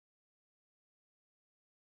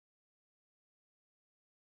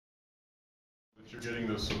You're getting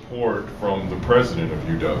the support from the president of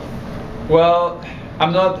UW. Well,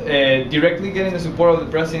 I'm not directly getting the support of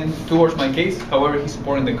the president towards my case. However, he's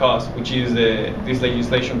supporting the cause, which is this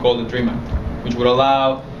legislation called the DREAM Act, which would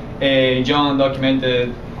allow young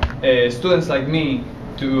undocumented students like me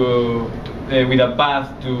to with a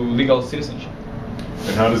path to legal citizenship.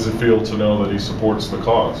 And how does it feel to know that he supports the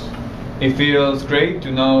cause? It feels great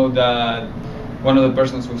to know that one of the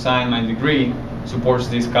persons who signed my degree supports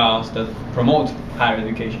this cause that promotes higher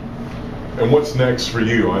education. And what's next for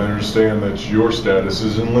you? I understand that your status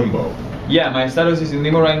is in limbo. Yeah, my status is in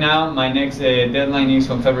limbo right now. My next deadline is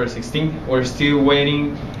on February 16th. We're still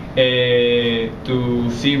waiting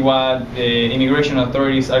to see what the immigration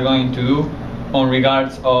authorities are going to do on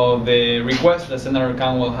regards of the request that Senator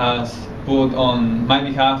Canwell has put on my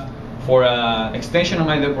behalf for an extension of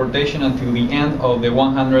my deportation until the end of the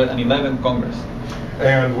 111th Congress.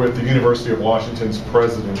 And with the University of Washington's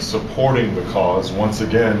president supporting the cause, once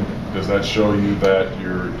again, does that show you that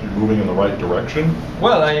you're moving in the right direction?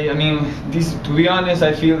 Well, I mean, to be honest,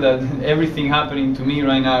 I feel that everything happening to me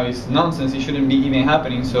right now is nonsense. It shouldn't be even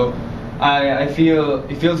happening. So I feel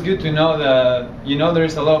it feels good to know that,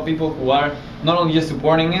 there's a lot of people who are not only just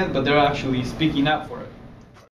supporting it, but they're actually speaking up for it.